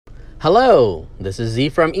Hello, this is Z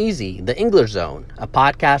from Easy, the English Zone, a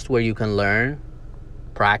podcast where you can learn,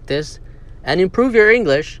 practice, and improve your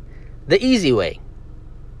English the easy way.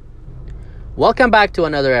 Welcome back to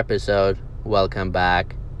another episode. Welcome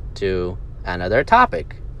back to another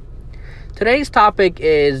topic. Today's topic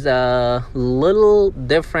is a little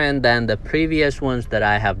different than the previous ones that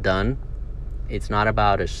I have done. It's not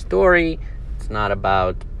about a story. It's not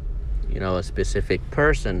about, a specific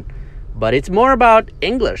person, but it's more about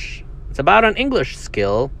English. It's about an English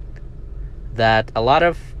skill that a lot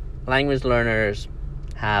of language learners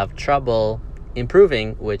have trouble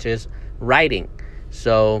improving, which is writing.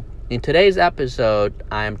 So in today's episode,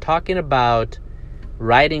 I'm talking about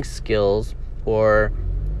writing skills, or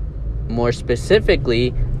more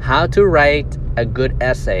specifically, how to write a good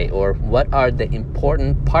essay, or what are the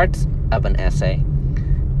important parts of an essay.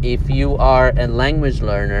 If you are a language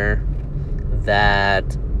learner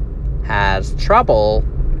that has trouble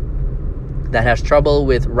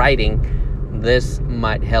with writing, this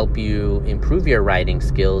might help you improve your writing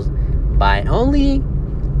skills by only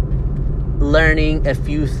learning a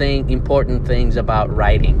few important things about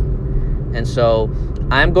writing. And so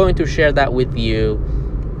I'm going to share that with you,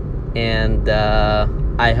 and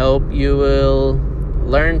I hope you will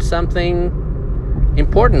learn something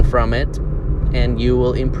important from it, and you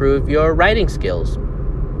will improve your writing skills.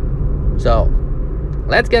 So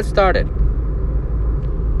let's get started.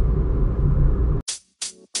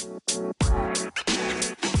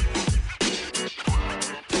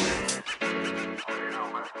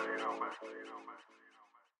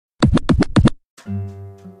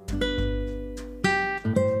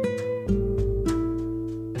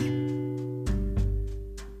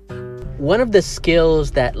 One of the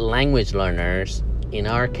skills that language learners, in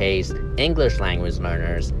our case, English language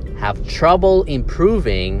learners, have trouble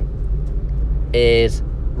improving is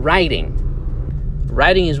writing.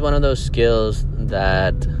 Writing is one of those skills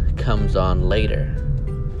that comes on later.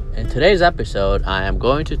 In today's episode, I'm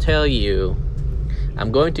going to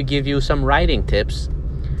give you some writing tips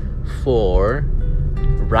for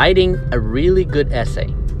writing a really good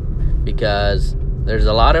essay, because there's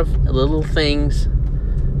a lot of little things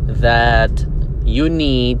that you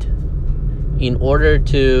need in order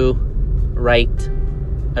to write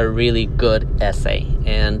a really good essay.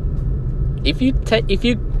 And if you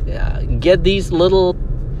get these little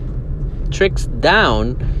tricks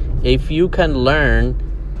down, if you can learn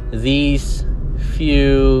these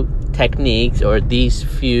few techniques or these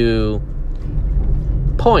few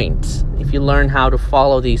points, if you learn how to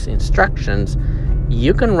follow these instructions,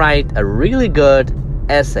 you can write a really good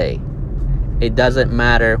essay. It doesn't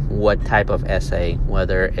matter what type of essay,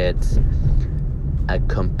 whether it's a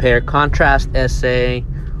compare-contrast essay,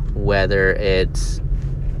 whether it's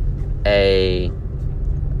a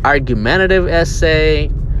argumentative essay,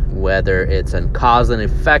 whether it's a cause and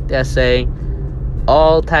effect essay.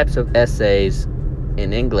 All types of essays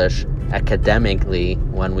in English, academically,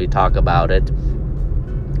 when we talk about it,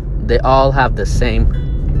 they all have the same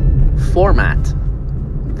format.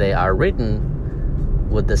 They are written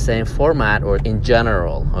with the same format, or in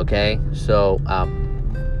general, okay? So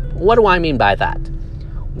what do I mean by that?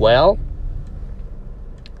 Well,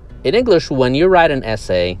 in English, when you write an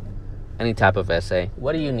essay, any type of essay,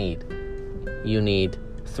 what do you need? You need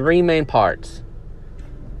three main parts: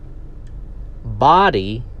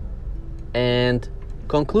 body and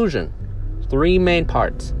conclusion. Three main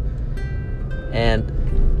parts. And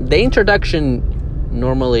the introduction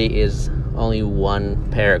normally is only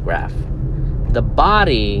one paragraph. The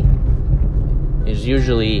body is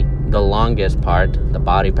usually the longest part, the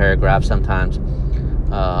body paragraph, sometimes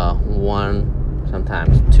one,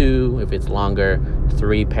 sometimes two, if it's longer,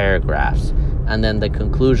 3 paragraphs. And then the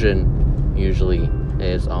conclusion usually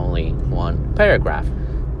is only 1 paragraph.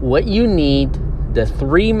 What you need, the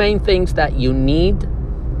 3 main things that you need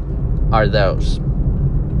are those.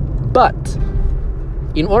 But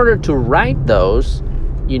in order to write those,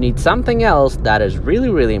 you need something else that is really,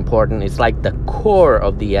 really important. It's like the core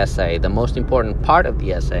of the essay, the most important part of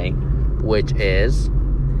the essay, which is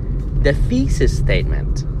the thesis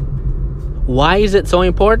statement. Why is it so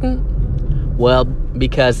important? Well,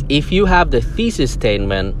 because if you have the thesis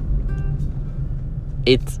statement,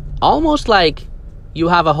 it's almost like you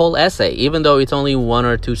have a whole essay, even though it's only 1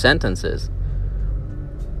 or 2 sentences.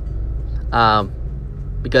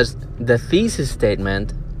 Because the thesis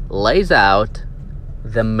statement lays out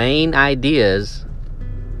the main ideas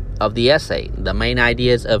of the essay, the main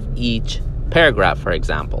ideas of each paragraph, for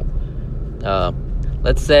example.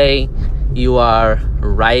 Let's say you are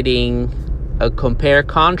writing a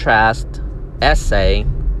compare-contrast essay,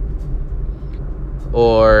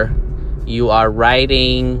 or you are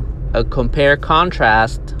writing a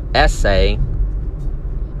compare-contrast essay,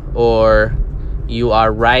 or you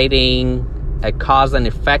are writing a cause and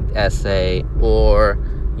effect essay, or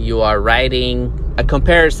you are writing a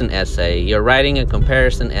comparison essay. You're writing a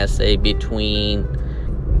comparison essay between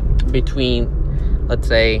let's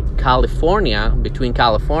say California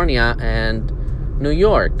and New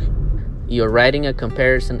York. You're writing a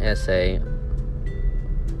comparison essay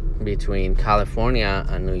between California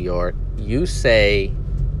and New York. You say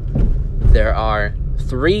there are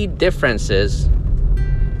 3 differences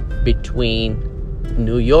between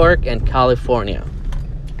New York and California: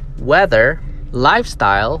 weather,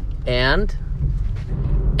 lifestyle, and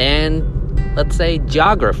let's say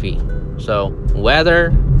geography. So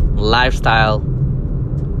weather, lifestyle,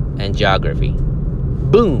 and geography.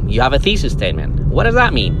 Boom, you have a thesis statement. What does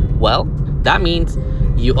that mean? Well, that means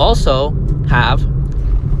you also have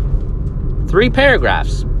 3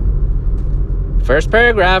 paragraphs. First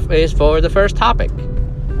paragraph is for the first topic,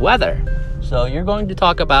 weather. So you're going to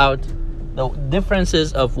talk about the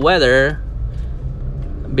differences of weather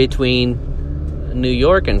between New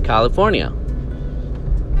York and California.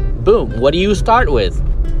 Boom. What do you start with?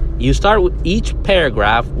 You start with each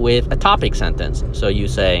paragraph with a topic sentence. So you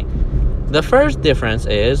say, the first difference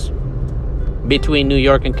is between New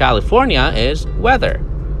York and California is weather.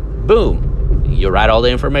 Boom. You write all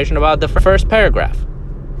the information about the first paragraph.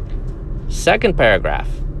 Second paragraph.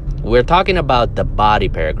 We're talking about the body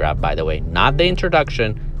paragraph, by the way, not the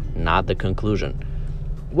introduction, not the conclusion.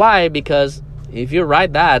 Why? Because if you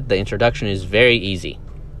write that, the introduction is very easy.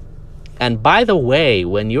 And by the way,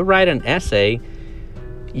 when you write an essay,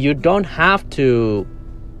 you don't have to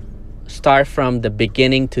start from the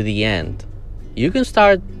beginning to the end. You can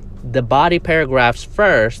start the body paragraphs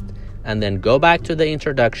first and then go back to the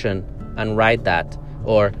introduction and write that,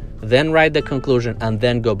 or then write the conclusion and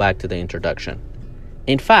then go back to the introduction.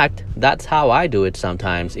 In fact, that's how I do it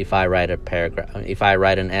sometimes if I write a paragraph, if I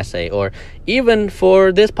write an essay, or even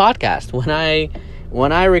for this podcast.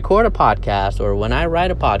 When I record a podcast or when I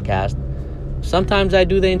write a podcast, sometimes I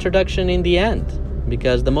do the introduction in the end,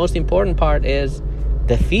 because the most important part is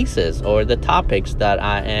the thesis or the topics that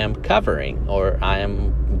I am covering, or I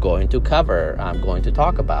am going to cover, I'm going to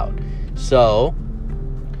talk about. So,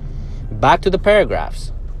 back to the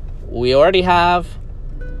paragraphs. We already have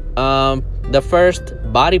the first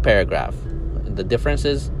body paragraph, the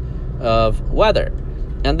differences of weather.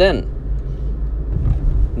 And then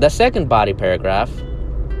the second body paragraph,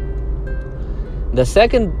 the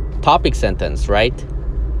second topic sentence, right?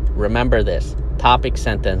 Remember this. Topic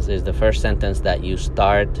sentence is the first sentence that you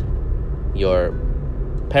start your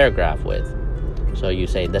paragraph with. So you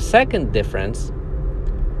say the second difference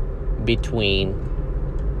between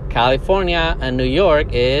California and New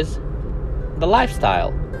York is the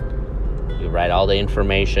lifestyle. You write all the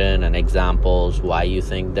information and examples, why you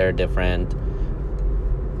think they're different.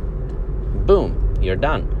 Boom, you're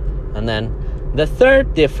done. And then the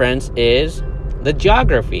third difference is the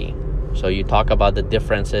geography. So you talk about the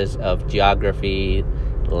differences of geography,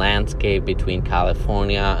 landscape between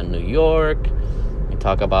California and New York. You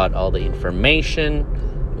talk about all the information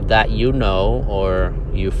that you know or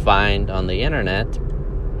you find on the internet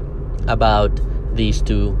about these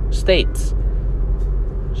 2 states.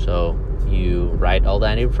 So you write all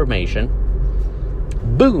that information.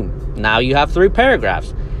 Boom! Now you have 3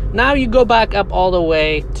 paragraphs. Now you go back up all the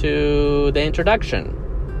way to the introduction.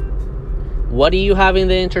 What do you have in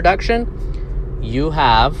the introduction? You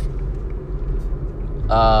have,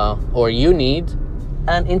 or you need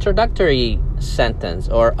an introductory sentence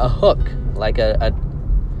or a hook, like a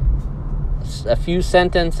few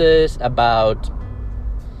sentences about,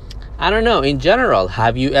 I don't know, in general.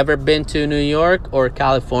 Have you ever been to New York or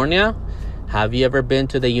California? Have you ever been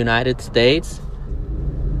to the United States?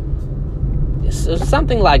 So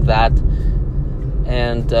something like that.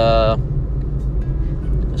 And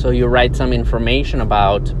so you write some information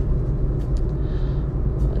about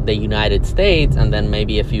the United States, and then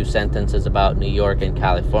maybe a few sentences about New York and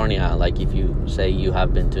California. Like if you say you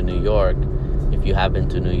have been to New York, if you have been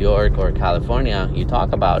to New York or California, you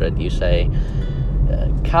talk about it. You say,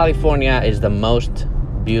 California is the most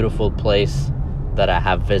beautiful place that I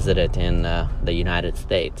have visited in the United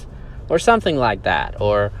States, or something like that.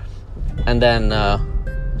 Or, and then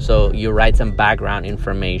so you write some background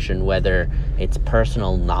information, whether it's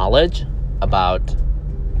personal knowledge about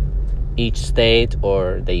each state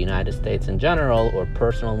or the United States in general, or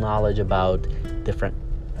personal knowledge about different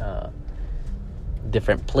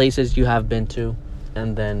places you have been to.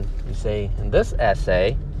 And then you say, in this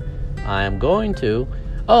essay, I am going to...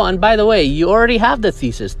 Oh, and by the way, you already have the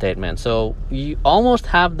thesis statement, so you almost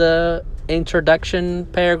have the introduction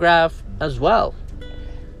paragraph as well.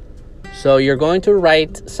 So you're going to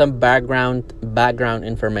write some background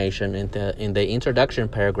information in the introduction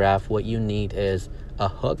paragraph. What you need is a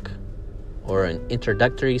hook or an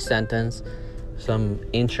introductory sentence, some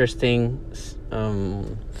interesting,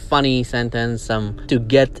 funny sentence, to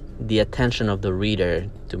get the attention of the reader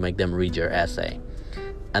to make them read your essay.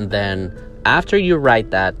 And then after you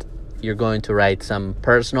write that, you're going to write some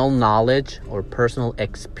personal knowledge or personal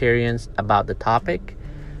experience about the topic,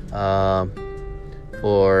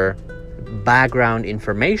 or background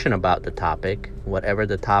information about the topic, whatever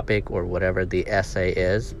the topic or whatever the essay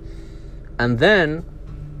is. And then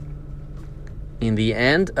in the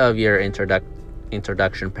end of your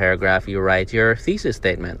introduction paragraph, you write your thesis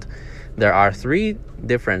statement. There are 3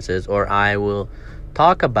 differences, or I will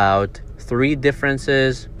talk about 3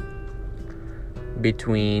 differences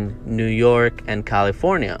between New York and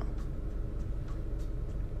California.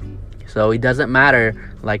 So it doesn't matter,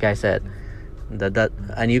 like I said, that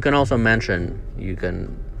and you can also mention, you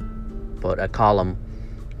can put a column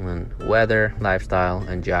on weather, lifestyle,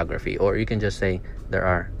 and geography, or you can just say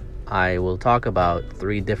I will talk about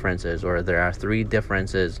 3 differences, or there are 3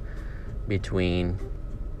 differences between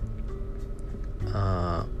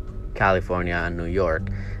California and New York.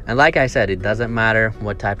 And like I said, it doesn't matter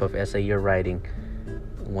what type of essay you're writing.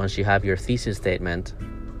 Once you have your thesis statement,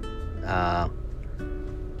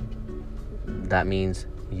 that means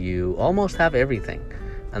you almost have everything.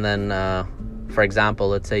 And then, for example,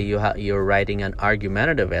 let's say you're writing an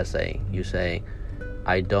argumentative essay. You say,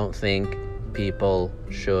 I don't think people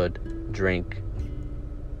should drink,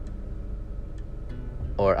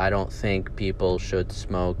 or I don't think people should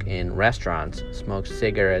smoke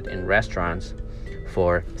cigarette in restaurants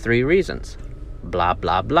for 3 reasons. Blah,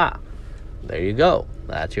 blah, blah. There you go.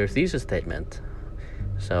 That's your thesis statement.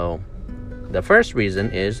 So the first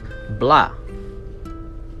reason is blah.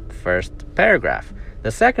 First paragraph.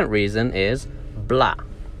 The second reason is blah.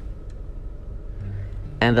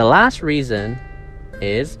 And the last reason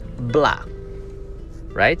is blah.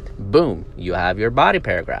 Right? Boom. You have your body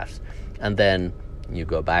paragraphs. And then you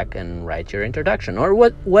go back and write your introduction, or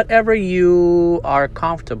whatever you are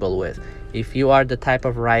comfortable with. If you are the type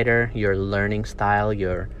of writer, your learning style,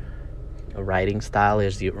 your writing style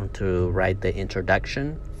is to write the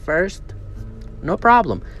introduction first, no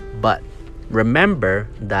problem. But remember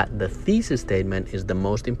that the thesis statement is the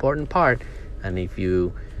most important part. And if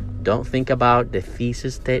you don't think about the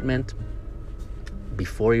thesis statement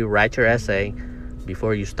before you write your essay,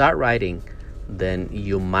 before you start writing, then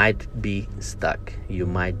you might be stuck. You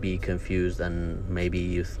might be confused, and maybe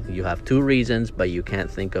you have 2 reasons, but you can't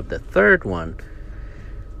think of the third one.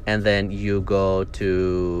 And then you go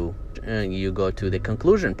to the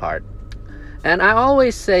conclusion part. And I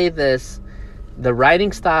always say this: the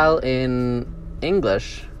writing style in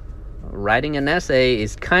English, writing an essay,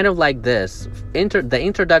 is kind of like this. The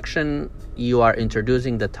introduction, you are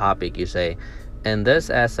introducing the topic. You say, in this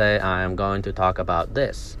essay, I am going to talk about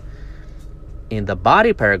this. In the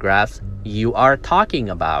body paragraphs, you are talking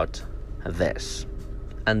about this.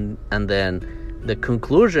 And then the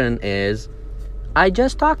conclusion is, I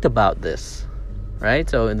just talked about this. Right?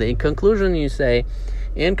 So in the conclusion, you say,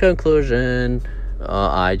 in conclusion,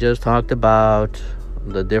 I just talked about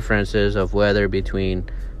the differences of weather between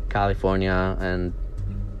California and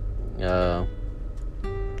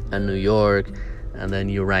New York. And then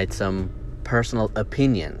you write some personal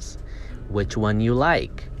opinions. Which one you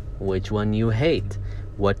like, which one you hate,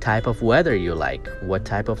 what type of weather you like, what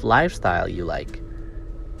type of lifestyle you like,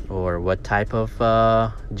 or what type of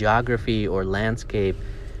geography or landscape.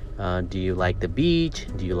 Do you like the beach?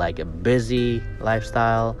 Do you like a busy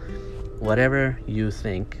lifestyle? Whatever you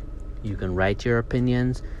think, you can write your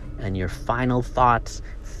opinions and your final thoughts.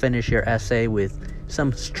 Finish your essay with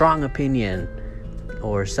some strong opinion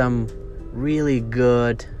or some really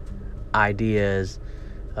good ideas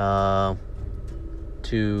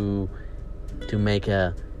to make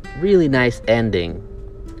a really nice ending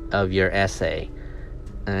of your essay.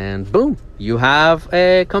 And boom, you have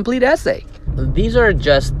a complete essay. These are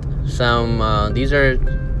just some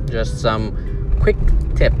quick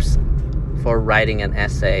tips for writing an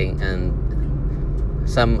essay and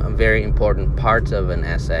some very important parts of an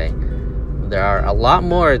essay. There are a lot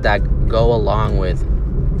more that go along with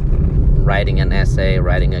writing an essay,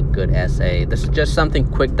 writing a good essay. This is just something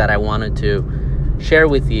quick that I wanted to share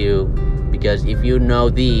with you, because if you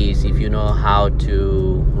know how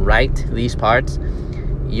to write these parts,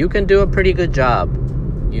 you can do a pretty good job.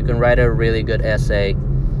 You can write a really good essay.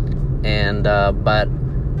 And but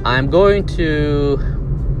I'm going to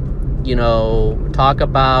talk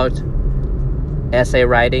about essay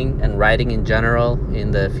writing and writing in general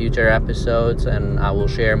in the future episodes, and I will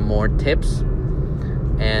share more tips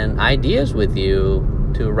and ideas with you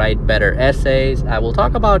to write better essays. I will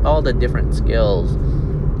talk about all the different skills,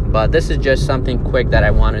 but this is just something quick that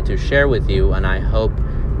I wanted to share with you, and I hope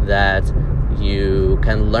that you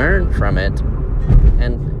can learn from it.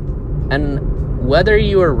 And whether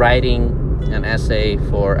you are writing an essay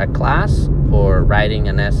for a class or writing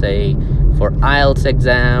an essay for IELTS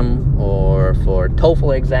exam or for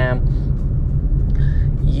TOEFL exam,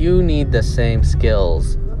 you need the same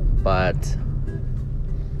skills, but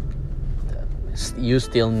you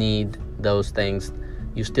still need those things.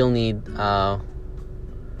 You still need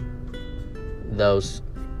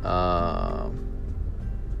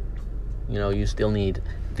you still need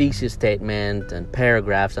thesis statement and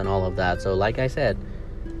paragraphs and all of that. So like I said,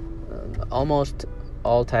 almost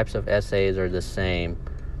all types of essays are the same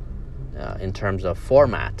in terms of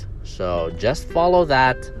format. So just follow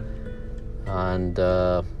that. And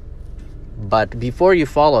but before you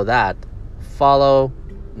follow that, follow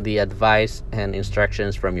the advice and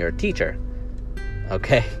instructions from your teacher.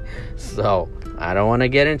 Okay? So I don't want to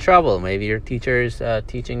get in trouble. Maybe your teacher is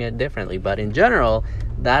teaching it differently, but in general,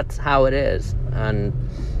 that's how it is. And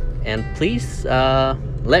please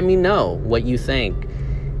let me know what you think.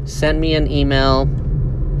 Send me an email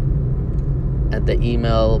at the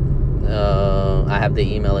email. I have the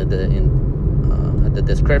email at the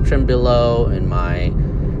description below, in my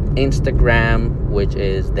Instagram, which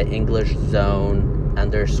is the English Zone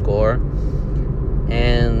 _.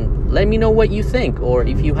 And let me know what you think, or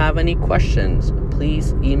if you have any questions,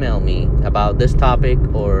 please email me about this topic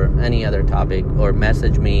or any other topic, or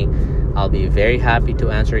message me. I'll be very happy to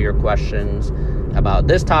answer your questions about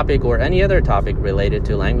this topic or any other topic related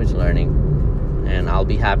to language learning, and I'll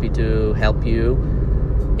be happy to help you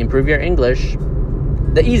improve your English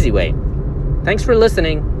the easy way. Thanks for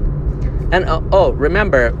listening. And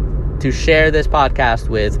remember to share this podcast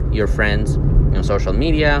with your friends on social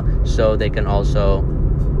media so they can also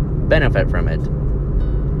benefit from it.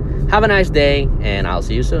 Have a nice day, and I'll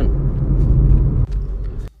see you soon.